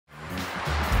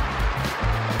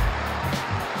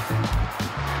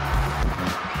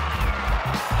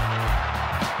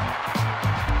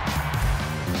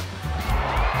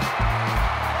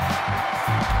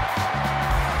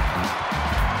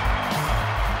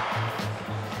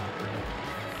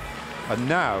And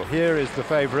now, here is the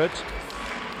favourite,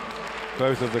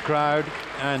 both of the crowd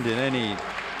and in any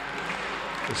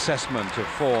assessment of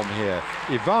form here.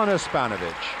 Ivana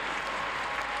Spanovic,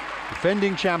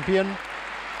 defending champion,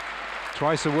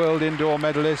 twice a world indoor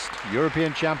medalist,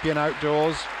 European champion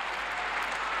outdoors.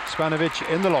 Spanovic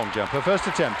in the long jump, her first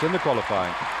attempt in the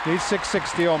qualifying, needs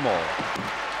 660 or more.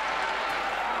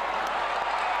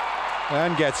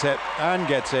 And gets it,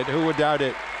 who would doubt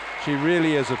it? She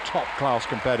really is a top-class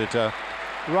competitor,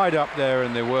 right up there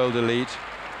in the world elite.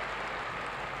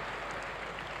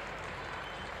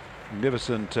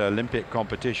 Magnificent Olympic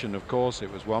competition, of course.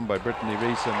 It was won by Brittany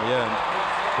Rees in the end.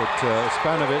 But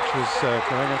Spanovic was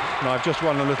going. And I've just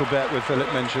won a little bet with Philip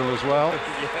Minchell as well.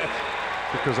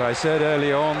 Because I said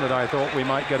early on that I thought we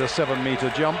might get a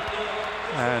 7-meter jump.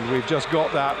 And we've just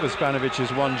got that with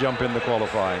Spanovic's one jump in the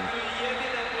qualifying.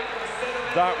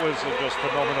 That was a just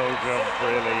phenomenal jump,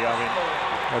 really. I mean,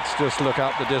 let's just look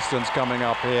up the distance coming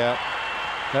up here.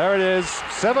 There it is,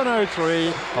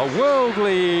 7:03, a world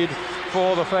lead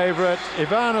for the favourite,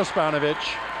 Ivana Spanovic.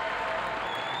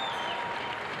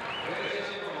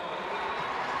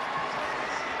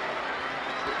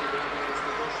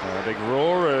 A big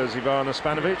roar as Ivana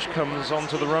Spanovic comes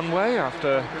onto the runway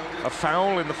after a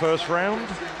foul in the first round.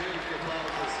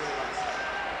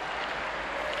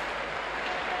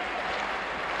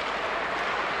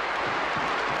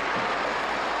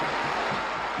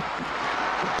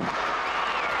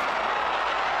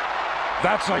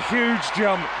 That's a huge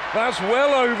jump. That's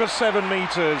well over 7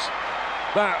 meters.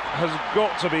 That has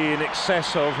got to be in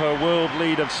excess of her world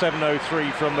lead of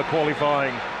 7:03 from the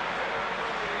qualifying.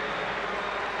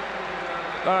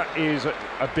 That is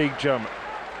a big jump.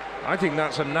 I think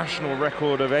that's a national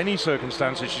record of any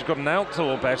circumstances. She's got an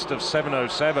outdoor best of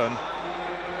 7:07.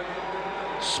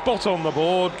 Spot on the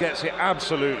board, gets it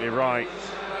absolutely right.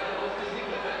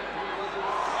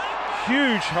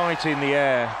 Huge height in the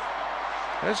air.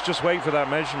 Let's just wait for that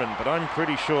measurement, but I'm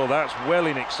pretty sure that's well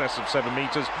in excess of 7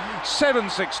 meters.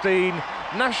 7:16,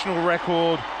 national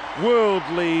record, world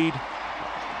lead,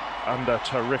 and a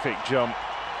terrific jump.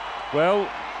 Well,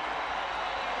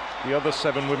 the other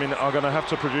 7 women are going to have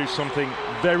to produce something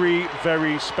very,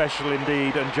 very special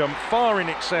indeed and jump far in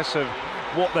excess of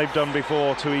what they've done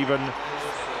before to even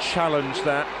challenge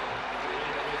that.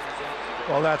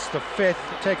 Well, that's the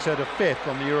 5th, it takes her to 5th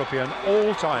on the European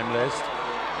all-time list,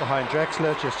 behind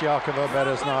Drexler, Chestiakova,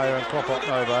 Berezhnaya and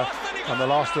Klopotnova, and the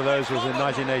last of those was in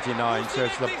 1989, so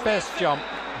it's the best jump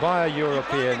by a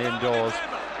European indoors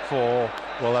for,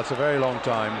 well, that's a very long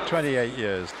time, 28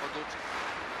 years.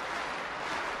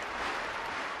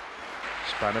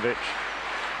 Spanovic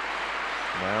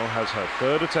now has her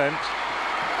 3rd attempt.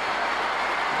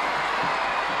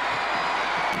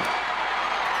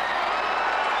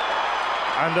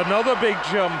 And another big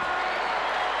jump.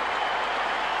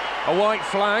 A white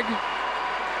flag.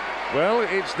 Well,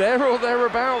 it's there or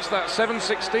thereabouts, that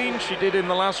 7:16 she did in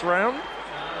the last round.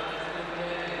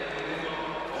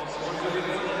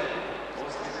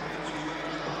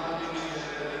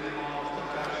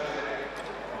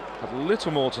 Had a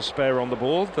little more to spare on the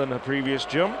board than her previous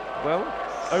jump. Well,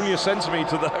 only a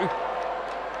centimetre though.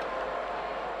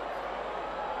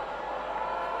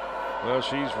 Well,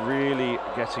 she's really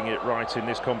getting it right in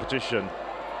this competition.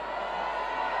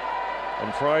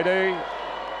 On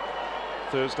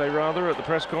Thursday rather, at the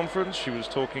press conference, she was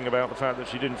talking about the fact that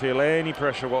she didn't feel any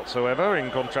pressure whatsoever,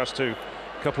 in contrast to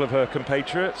a couple of her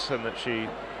compatriots, and that she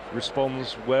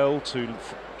responds well to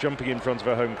jumping in front of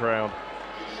her home crowd.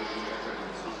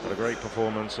 Had a great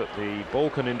performance at the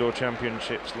Balkan Indoor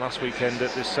Championships last weekend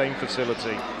at this same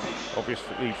facility.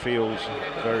 Obviously feels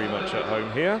very much at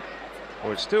home here.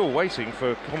 Well, it's still waiting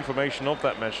for confirmation of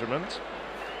that measurement.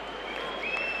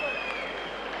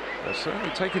 They're certainly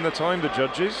taking the time, the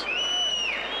judges.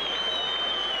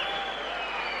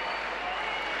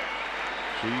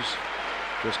 She's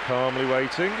just calmly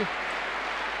waiting.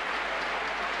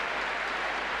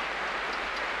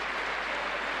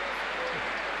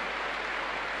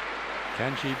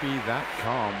 Can she be that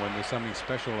calm when there's something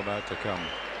special about to come?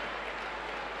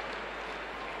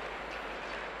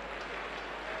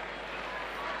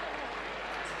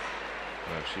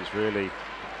 Well, she's really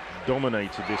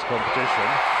dominated this competition.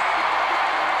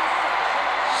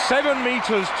 7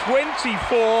 meters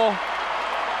 24.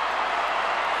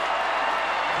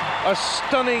 A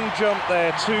stunning jump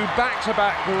there. 2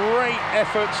 back-to-back great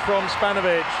efforts from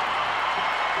Spanovic.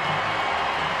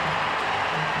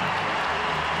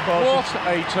 Well, what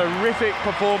a terrific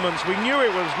performance. We knew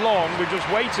it was long. We're just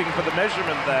waiting for the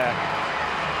measurement there.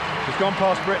 She's gone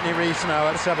past Brittany Rees now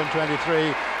at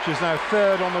 7:23. She's now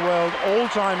 3rd on the world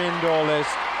all-time indoor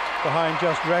list. behind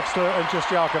just Drexler and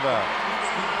Chestakova.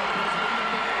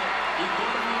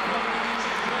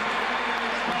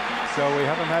 So we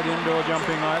haven't had indoor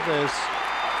jumping like this.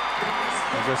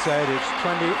 As I said, it's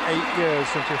 28 years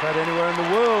since we've had anywhere in the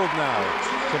world now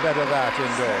to better that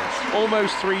indoors.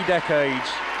 Almost 3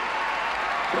 decades.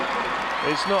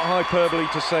 It's not hyperbole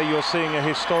to say you're seeing a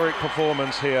historic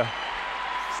performance here.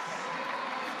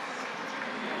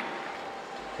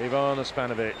 Ivana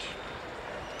Spanovic.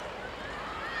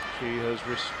 She has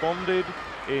responded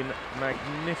in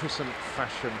magnificent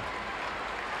fashion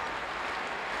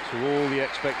to all the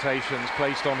expectations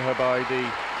placed on her by the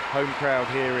home crowd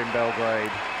here in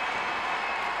Belgrade.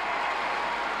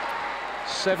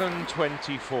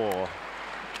 7:24.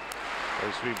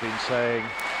 As we've been saying,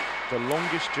 the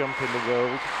longest jump in the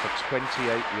world for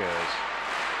 28 years.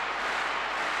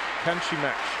 Can she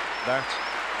match that?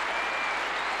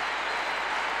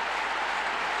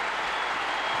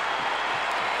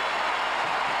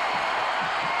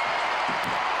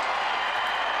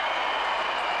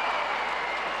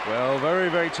 Well, very,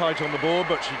 very tight on the board,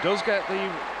 but she does get the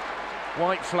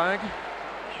white flag.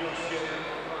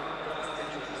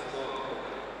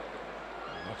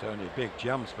 Not only big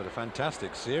jumps, but a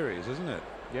fantastic series, isn't it?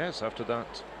 Yes, after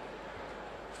that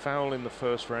foul in the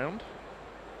first round.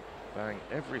 Bang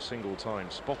every single time,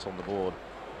 spot on the board.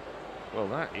 Well,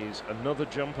 that is another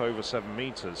jump over 7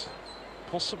 meters.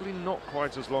 Possibly not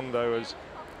quite as long, though, as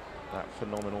that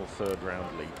phenomenal third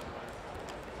round leap.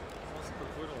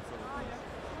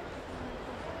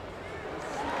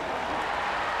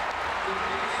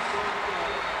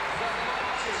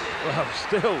 Well,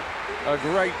 still a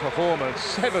great performance,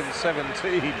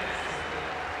 7:17.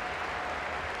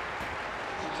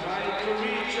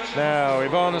 Now,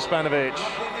 Ivana Spanovic,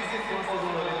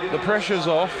 the pressure's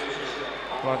off.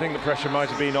 Well, I think the pressure might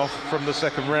have been off from the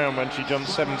second round when she jumped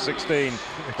 7:16.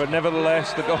 But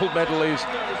nevertheless, the gold medal is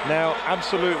now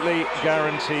absolutely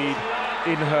guaranteed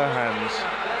in her hands.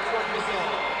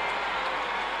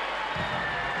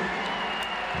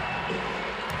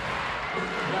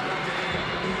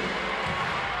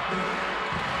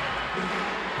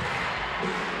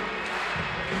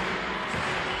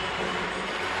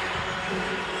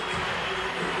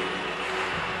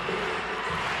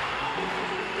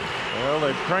 Well,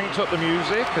 they've cranked up the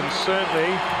music, and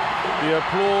certainly the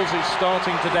applause is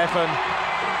starting to deafen.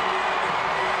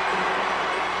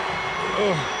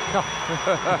 Oh.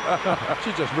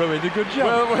 She just ruined a good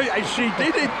jump. Well, she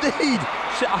did indeed.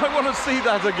 I want to see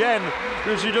that again,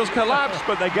 because she just collapsed,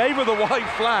 but they gave her the white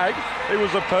flag. It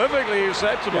was a perfectly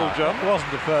acceptable jump. It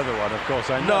wasn't the further one, of course,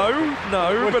 I know.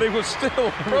 No, but it was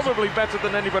still probably better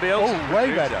than anybody else. Oh,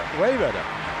 way better, way better.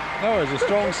 No, it was a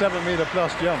strong 7 meter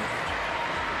plus jump.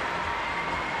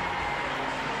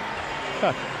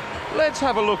 Let's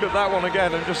have a look at that one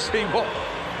again and just see what...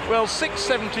 Well,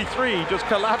 6:73, just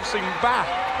collapsing back.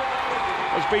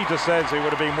 As Peter says, it would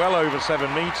have been well over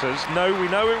 7 meters. No, we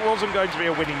know it wasn't going to be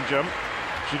a winning jump.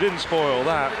 She didn't spoil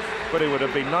that, but it would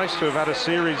have been nice to have had a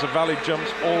series of valid jumps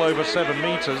all over 7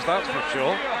 meters, that's for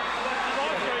sure.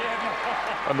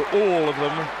 And all of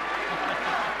them,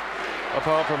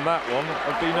 apart from that one,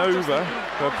 have been over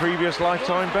her previous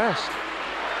lifetime best.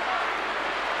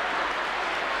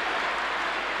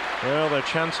 Well, they're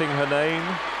chanting her name.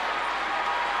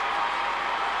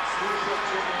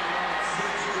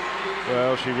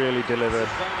 Well, she really delivered.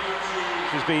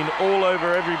 She's been all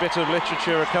over every bit of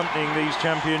literature accompanying these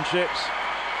championships.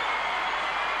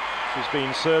 She's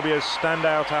been Serbia's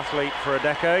standout athlete for a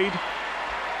decade,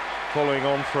 following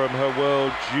on from her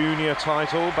World Junior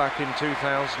title back in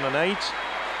 2008.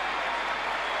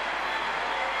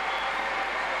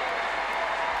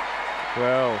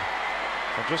 Well,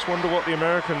 I just wonder what the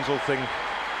Americans will think.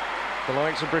 The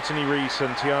likes of Brittany Reese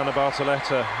and Tiana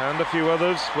Bartoletta and a few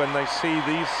others when they see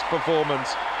these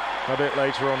performances a bit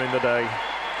later on in the day.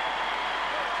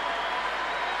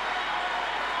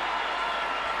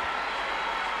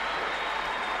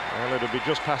 Well, it'll be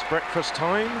just past breakfast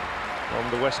time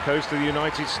on the west coast of the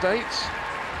United States.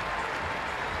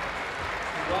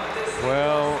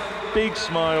 Well, big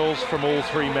smiles from all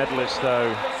 3 medalists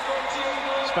though.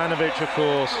 Spanovic, of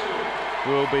course,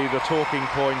 will be the talking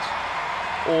point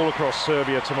all across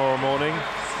Serbia tomorrow morning,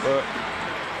 but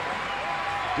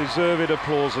deserved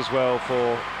applause as well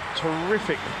for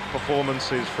terrific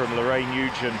performances from Lorraine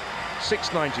Nugent,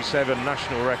 6:97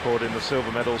 national record in the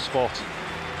silver medal spot,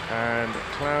 and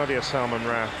Claudia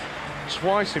Salmon-Rath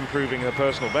twice improving her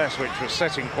personal best, which was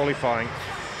set in qualifying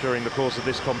during the course of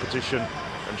this competition,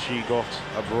 and she got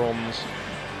a bronze.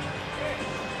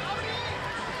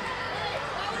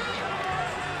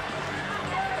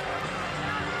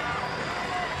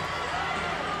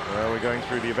 Well, we're going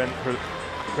through the event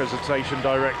presentation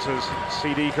director's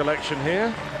CD collection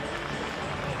here.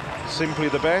 Simply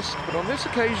the best, but on this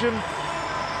occasion,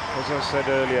 as I said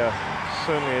earlier,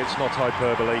 certainly it's not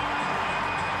hyperbole.